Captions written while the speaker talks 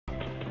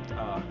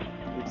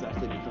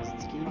the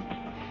deposit scheme.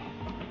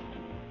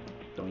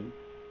 Doing.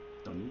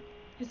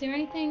 Is there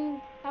anything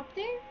up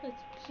there that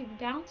she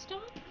bounced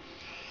on?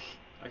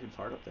 I can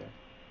fart up there.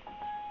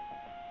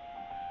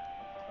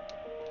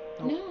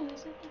 No,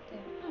 there's nothing up there.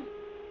 Huh.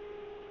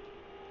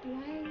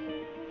 Why are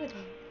you over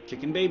there?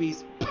 Chicken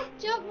babies.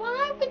 Joe,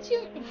 why would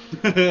you?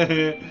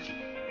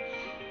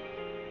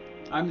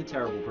 I'm the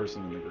terrible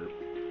person in the group.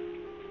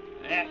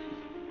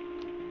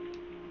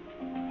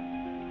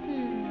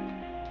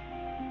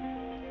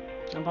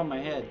 Jump on my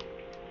head.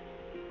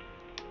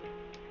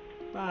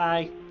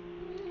 Bye.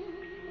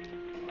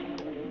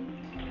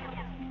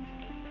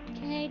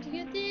 Okay, do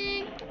your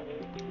thing.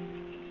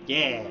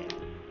 Yeah.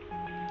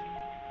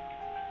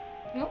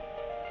 Nope.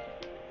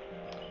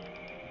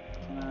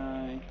 Can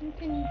I? You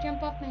can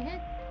jump off my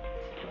head.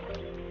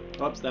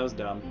 Oops, that was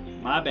dumb.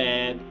 My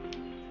bad.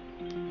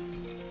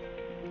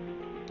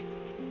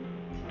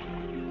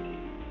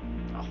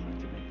 Oh, I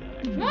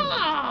can make that.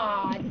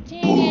 Ah,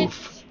 dang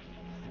it.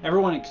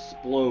 Everyone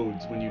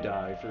explodes when you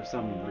die for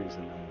some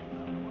reason. I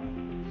don't know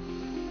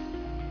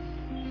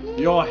why.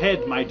 Your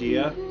head, my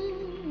dear.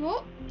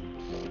 Nope.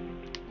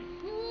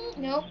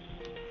 Nope.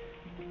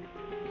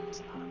 It's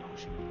not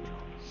emotion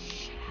control.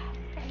 Shut up.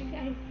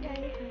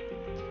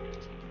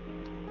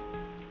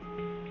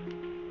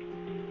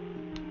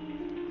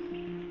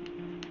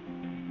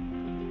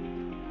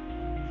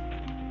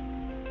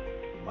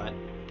 What?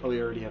 Oh,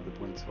 we already have the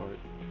points for it.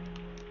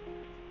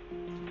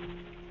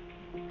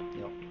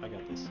 Yep, I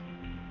got this.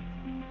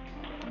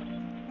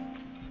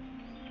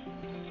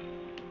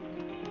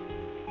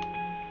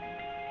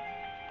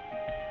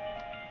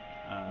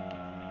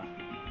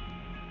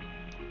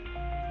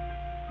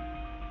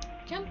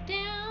 Jump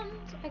down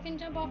so I can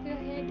jump off your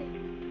head.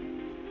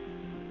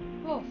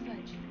 Oh,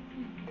 fudge.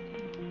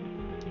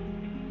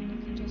 You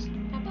can just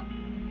pop up.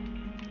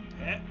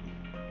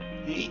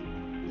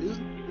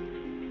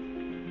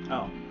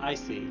 Oh, I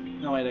see.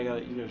 No, wait, you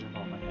gotta jump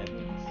off my head.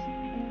 Yes.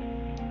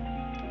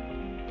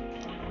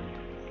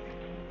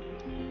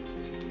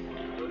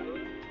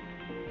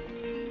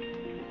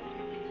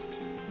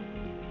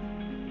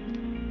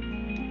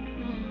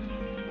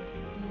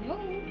 No.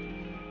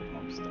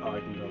 Oh, I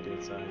can go to the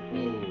other side.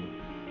 Ooh.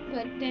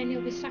 But then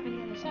you'll be stuck on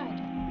the other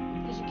side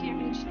because you can't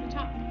reach the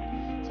top.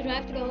 So do I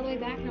have to go all the way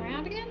back and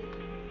around again?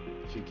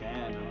 If you can,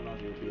 I don't know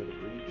if you'll be able to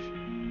reach.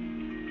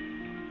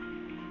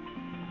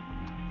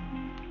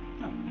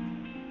 Oh.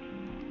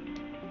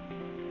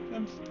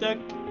 I'm stuck.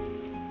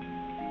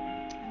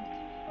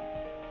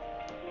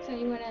 So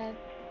you want to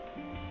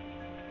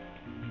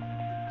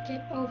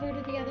get over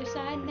to the other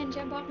side and then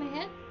jump off my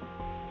head?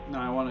 No,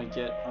 I want to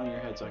get on your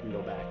head so I can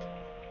go back.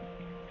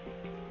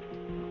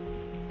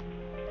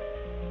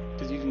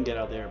 Because you can get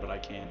out there, but I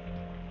can't.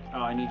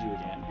 Oh, I need you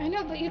again. I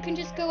know, but you can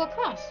just go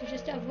across. You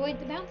just avoid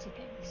the bouncy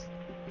things.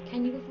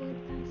 Can you avoid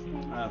the bouncy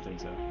things? I don't think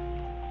so.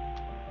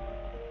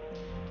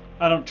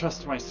 I don't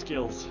trust my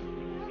skills.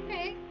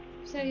 Okay.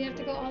 So you have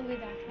to go all the way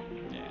back then.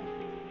 Yeah.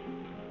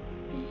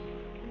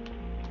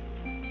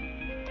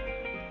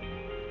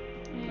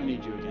 I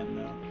need you again,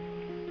 though.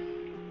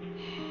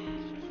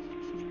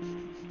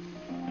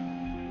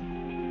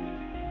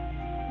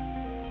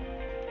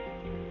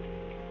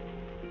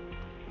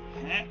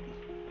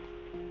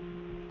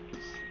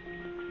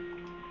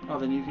 Oh,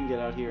 then you can get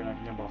out here and I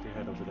can jump off your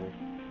head over there.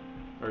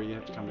 Or you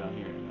have to come down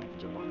here and I can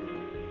jump off your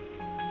head.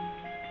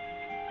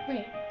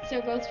 Wait,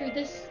 so go through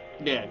this?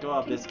 Yeah, go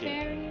off this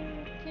gate.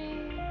 Barrier, okay.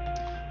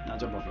 Now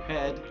jump off your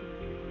head.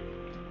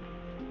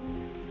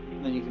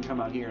 And then you can come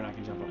out here and I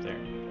can jump up there.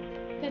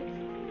 That's...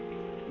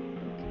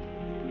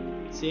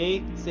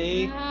 See?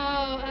 See?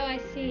 Oh, I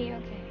see,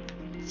 okay.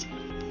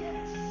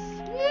 Yes.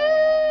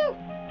 Woo!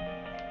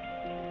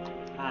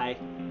 Hi.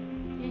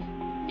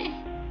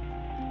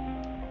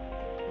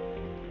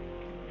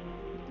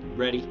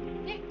 Ready?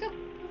 Yeah, go.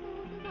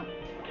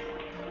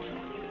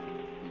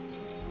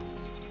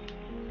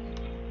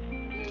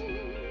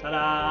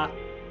 Ta-da!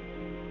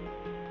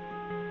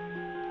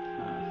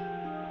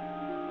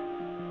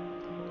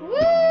 Woo!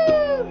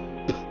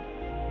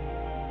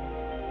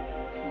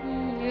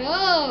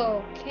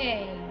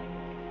 Okay.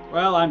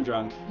 Well, I'm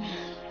drunk.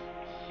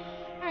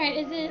 Alright,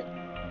 is it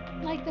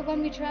like the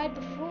one we tried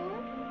before?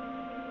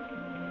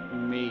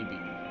 Maybe.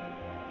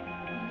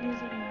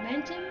 Using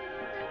momentum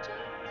by chance?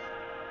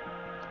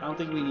 I don't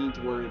think we need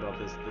to worry about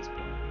this at this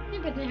point.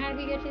 Yeah, but then how do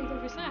we get to the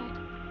other side?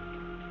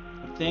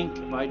 I think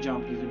if I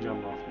jump, you can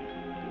jump off me.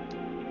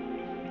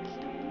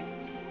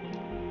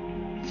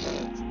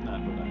 That's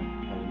not what I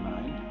had in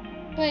mind.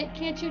 But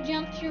can't you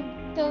jump through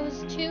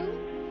those two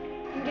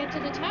and get to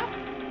the top? I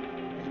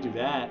can do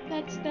that.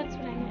 That's what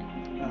I meant.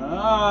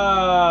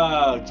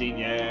 Oh,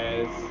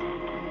 genius.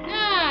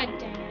 Ah,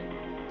 dang it.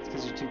 It's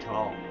because you're too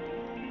tall.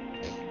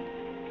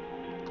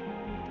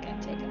 Gotta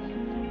take a look.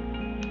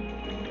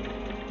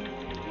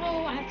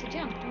 Oh, I have to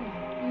jump, don't I?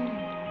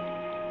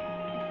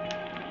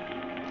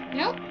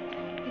 Nope.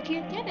 I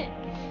can't get it.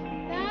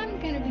 I'm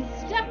gonna be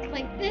stuck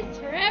like this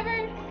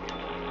forever.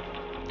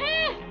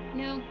 Ah!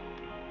 No.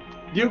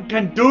 You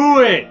can do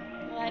it!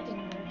 Well, that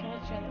didn't work.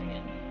 Let's try that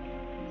again.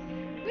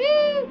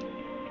 Woo!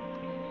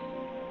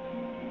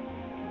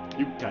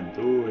 You can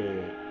do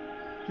it.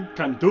 You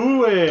can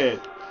do it.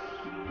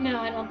 No,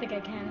 I don't think I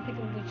can. I think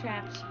it will be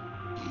trapped.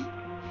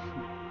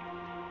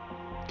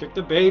 Kick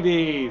the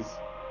babies.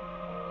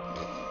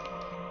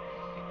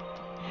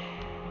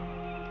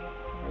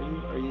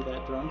 Are you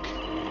that drunk?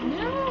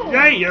 No!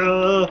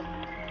 Yeah.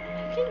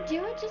 I can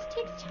do it, just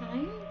takes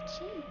time.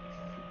 Jeez.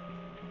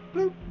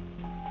 Bloop.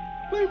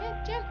 Go Bloop.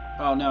 ahead, jump.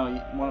 Oh no,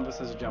 one of us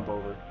has to jump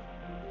over.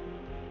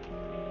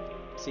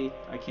 See,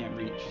 I can't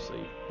reach, so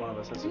one of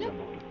us has to jump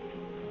over.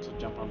 So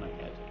jump on my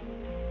head,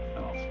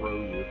 and I'll throw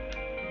you.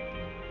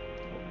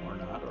 Or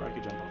not, or I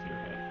could jump off your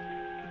head.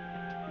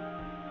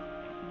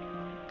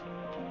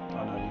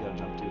 Oh no, you gotta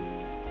jump too.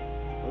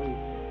 Oh.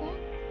 What?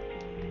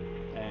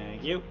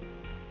 Thank you.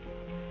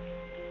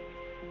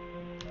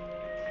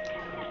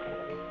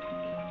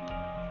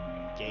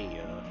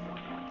 Yeah.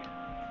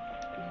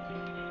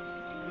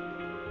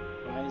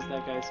 Why is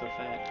that guy so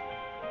fat?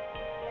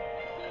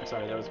 I'm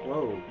sorry, that was...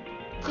 Whoa.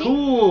 See?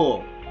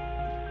 Cool!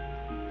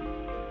 I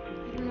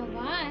don't know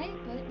why,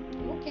 but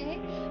okay.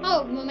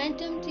 Oh,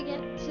 momentum to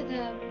get to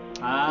the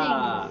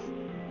Ah! things.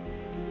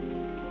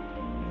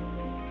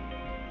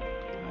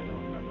 I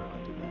don't remember how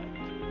to do that.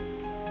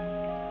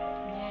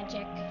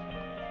 Magic.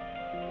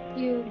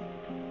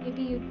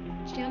 Maybe you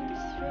jump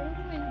through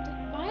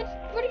and... What?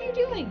 What are you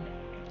doing?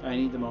 I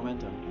need the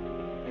momentum.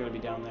 I gotta be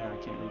down there. I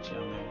can't reach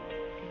down there.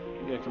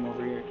 You gotta come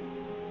over here.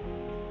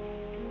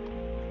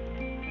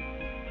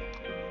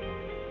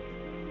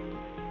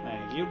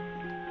 Thank you.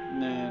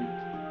 And then...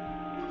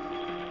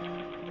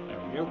 There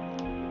we go.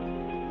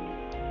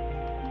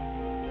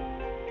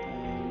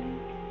 And...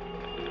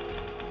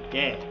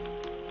 Yeah.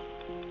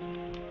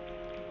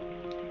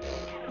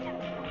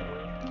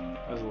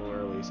 That was a little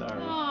early, sorry.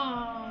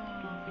 Oh,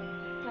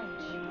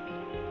 fudge.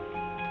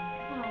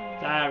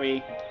 Oh.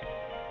 Sorry.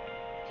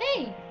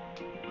 Hey,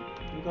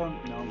 I'm going...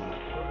 No, I'm not.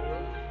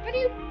 what do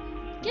you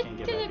get Can't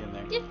get to back the... in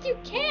there. Yes, you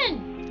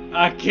can.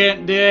 I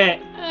can't do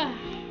it! Ugh.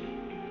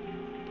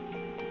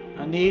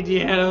 I need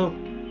you!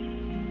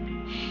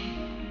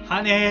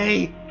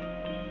 Honey!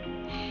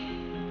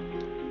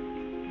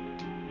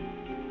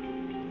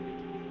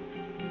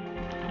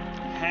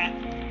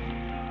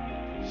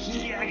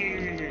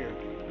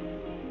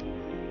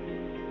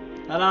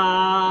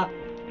 Ta-da!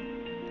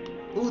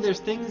 Ooh, there's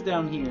things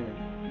down here.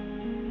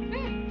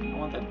 I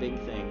want that big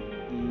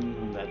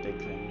thing. That big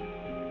thing.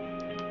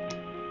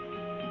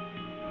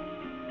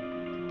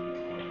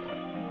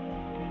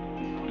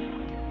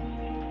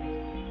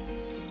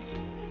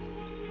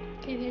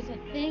 Okay, there's a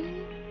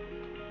thing.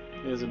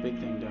 There's a big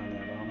thing down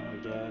there, but I don't know how to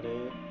get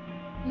it.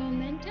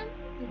 Momentum.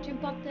 You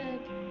jump off the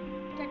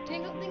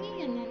rectangle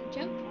thingy and then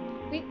jump.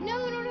 Wait, no,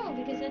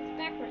 because that's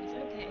backwards.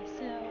 Okay,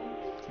 so...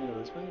 Can I go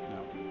this way?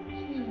 No.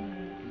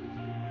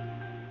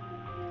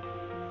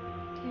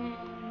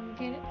 Can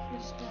get it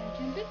first by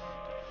jumping.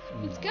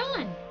 It's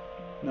gone.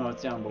 No,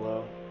 it's down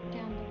below.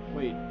 Down below.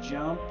 Wait,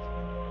 jump.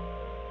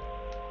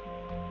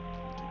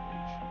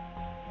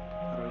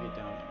 How do I get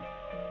down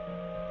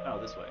there? Oh,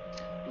 this way.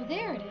 Oh,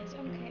 there it is.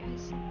 Okay, I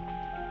see.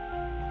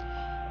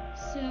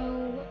 So...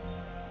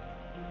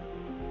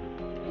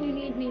 You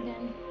need me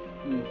then.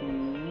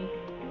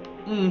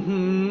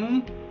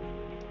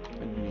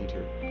 I need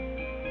her.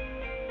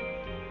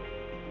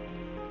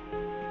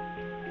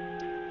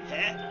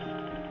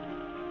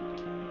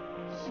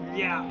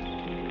 Yeah.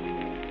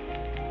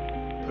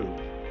 Poop.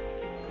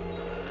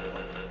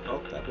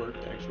 Oh, that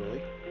worked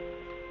actually.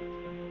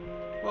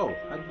 Whoa,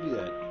 how'd you do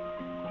that?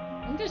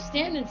 I'm just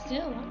standing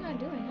still. I'm not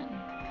doing nothing.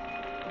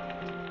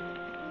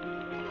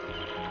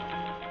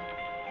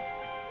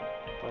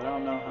 But I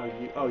don't know how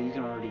you... Oh, you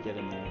can already get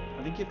in there.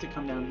 I think you have to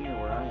come down here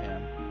where I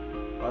am.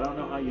 But I don't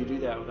know how you do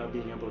that without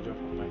being able to jump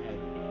off my head.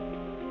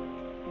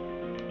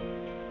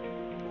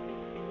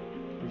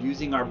 We're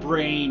using our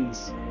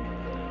brains.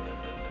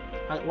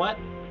 What?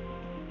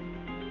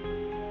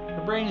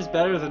 Her brain is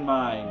better than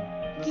mine.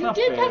 That's You not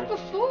did fair. that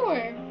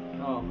before.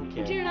 Oh, You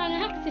did okay. it on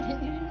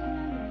accident. You didn't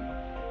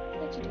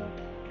remember. Such a dope.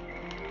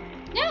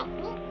 No!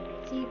 Oh,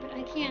 see, but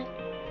I can't.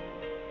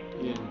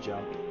 You didn't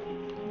jump.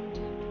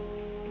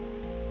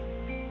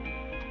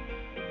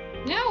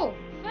 No!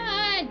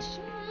 Fudge!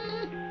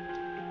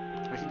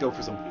 I could go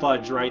for some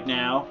fudge right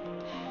now.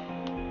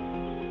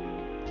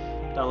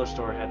 Dollar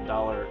store had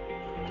dollar...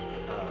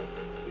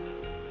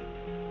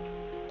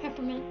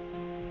 Peppermint.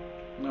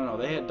 No,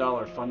 they had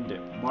dollar fun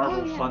dip.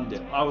 Marvel Oh, yeah. fun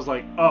dip. I was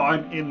like, oh,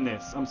 I'm in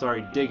this. I'm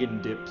sorry,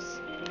 digging dips.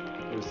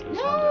 It was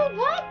No, fun dip.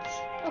 what?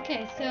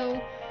 Okay, so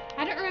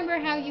I don't remember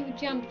how you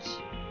jumped.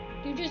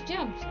 You just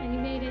jumped and you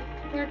made it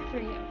work for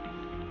you.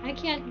 I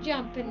can't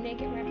jump and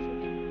make it work for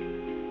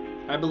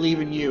me. I believe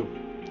in you.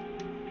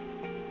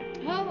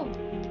 Oh.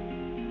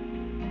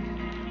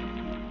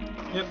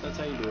 Yep, that's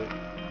how you do it.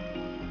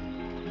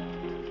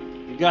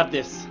 You got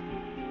this.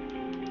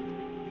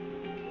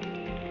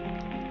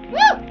 Woo!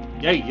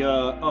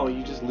 Yeah. Oh,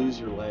 you just lose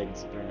your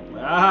legs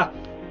apparently. Ah!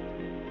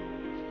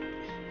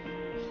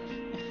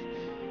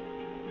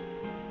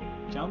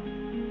 Jump.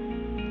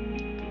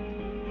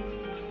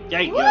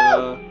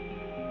 Yeah.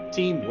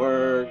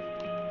 Teamwork.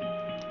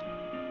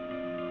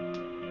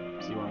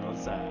 you on the other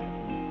side.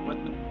 What?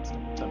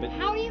 Stop it.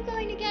 How are you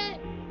going to get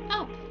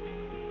up?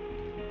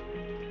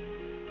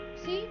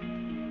 See?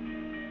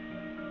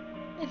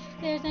 If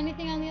there's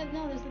anything on the other...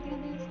 No, there's nothing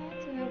on the other side,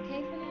 so we're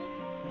okay for now?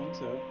 I think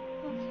so.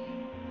 Okay.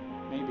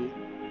 Maybe.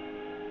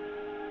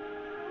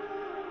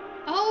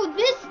 Oh,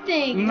 this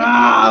thing! No! This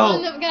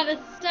is the one that got us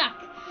stuck.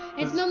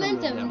 It's This is from the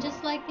momentum, demo.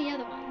 just like the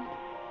other one.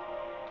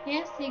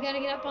 Yes, so you gotta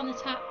get up on the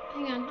top.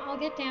 Hang on, I'll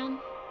get down.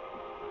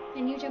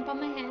 And you jump on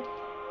my head.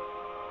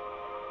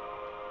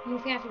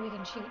 Move after we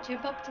can cheat.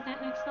 Jump up to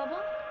that next level.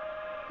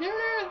 No,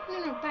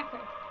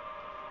 backward.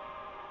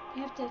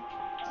 You have to...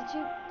 Did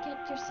you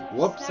get yourself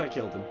Whoops, stuck? I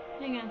killed him.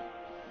 Hang on.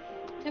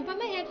 Jump on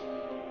my head.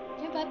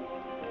 Jump up.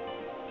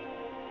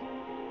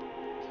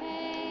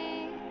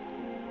 Okay.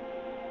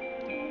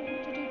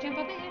 Jump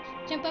up my head.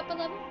 Jump up a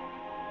level.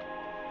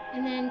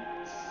 And then,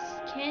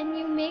 can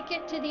you make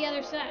it to the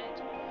other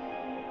side?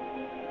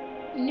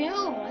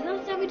 No, I thought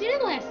that's how we did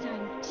it last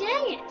time.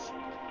 Dang it!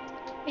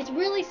 It's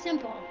really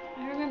simple.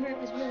 I remember it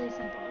was really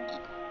simple.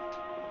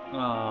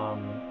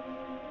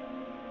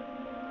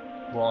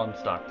 Well, I'm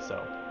stuck, so.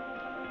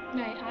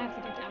 Right, I have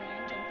to get down there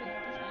and jump in.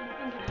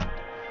 It'll be fine.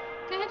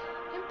 Go ahead,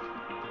 jump.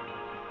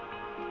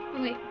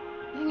 Oh wait,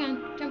 hang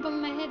on. Jump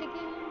on my head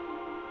again.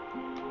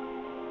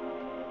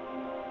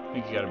 I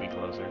think you gotta be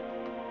closer.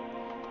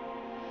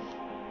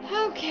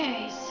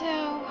 Okay,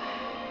 so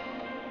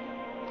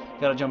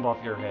You gotta jump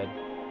off your head.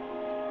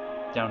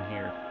 Down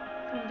here.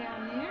 from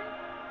down there.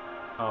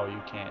 Oh,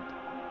 you can't.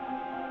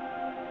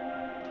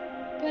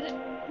 But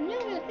no,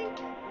 I think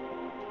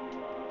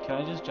Can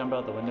I just jump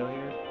out the window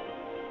here?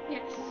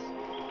 yes.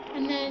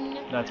 And then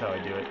That's how I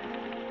do it.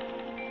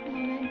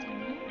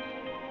 momentum. Right?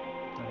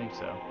 I think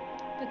so.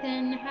 But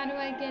then how do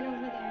I get over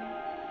there?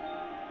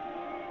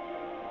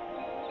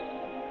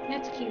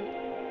 That's cute.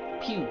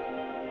 Pew.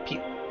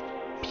 Pew.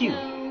 Pew.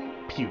 So,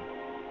 Pew.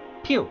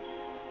 Pew.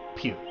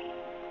 Pew.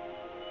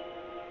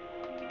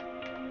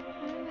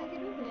 how do I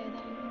get over there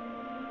then?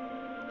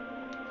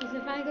 Because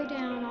if I go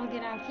down, I'll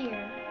get out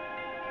here.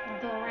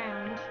 I'll go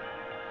around.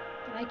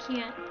 But I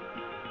can't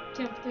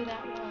jump through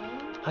that wall.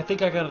 I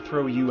think I gotta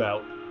throw you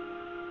out.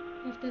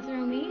 You have to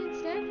throw me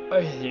instead?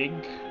 I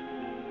think.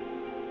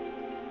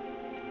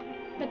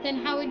 But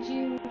then how would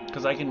you...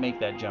 Because I can make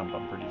that jump,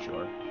 I'm pretty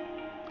sure.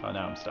 Oh,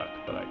 now I'm stuck,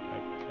 but I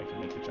can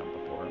make the jump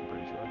before, I'm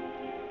pretty sure.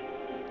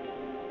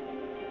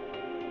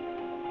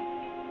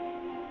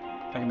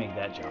 I can make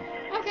that jump.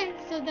 Okay,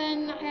 so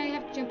then I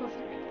have to jump off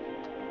the ramp.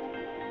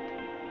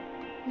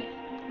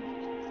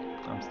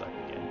 Yeah. I'm stuck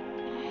again.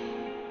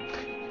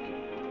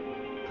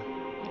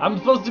 I'm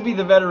supposed to be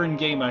the veteran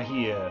gamer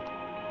here.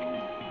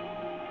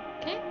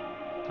 Okay.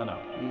 Oh no,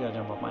 you gotta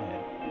jump off my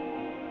head.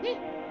 Yeah.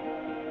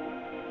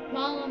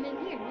 While I'm in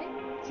here, right?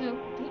 So, you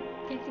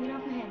have to get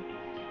off my head.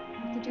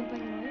 I have to jump on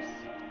yours.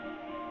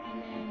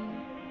 And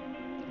then...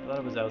 I thought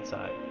it was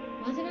outside.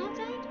 Was it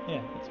outside?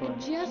 Yeah, that's I what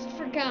just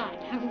forgot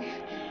how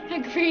I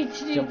agreed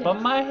to do Jump this.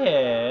 on my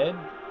head.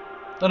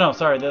 Oh no,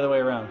 sorry, the other way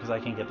around, because I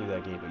can't get through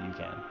that gate, but you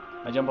can.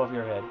 I jump off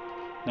your head.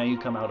 Now you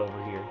come out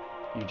over here.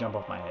 You jump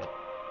off my head.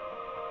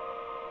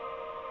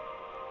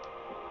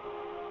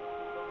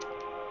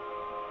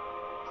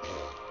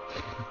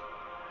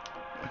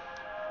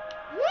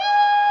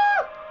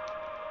 Woo!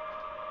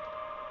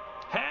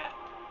 Ha!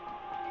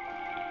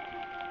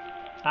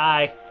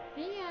 Hi.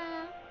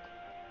 Yeah.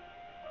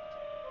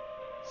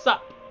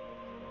 Sup?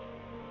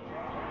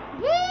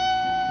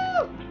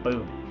 Woo!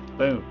 Boom.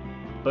 Boom.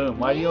 Boom.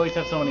 Why do you always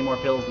have so many more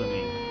pills than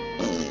me?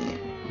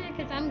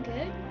 Because I'm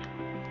good.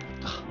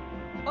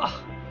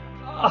 Ah.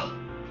 Ah.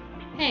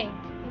 Hey,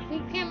 if we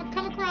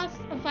come across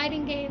a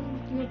fighting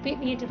game, you will beat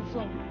me into the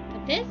floor.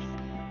 But this,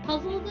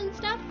 puzzles and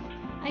stuff,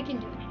 I can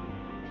do it.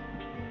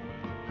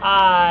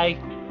 Hi.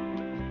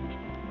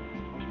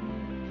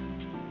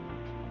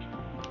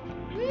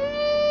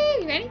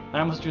 Woo! You ready? I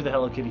almost drew the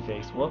Hello Kitty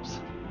face.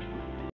 Whoops.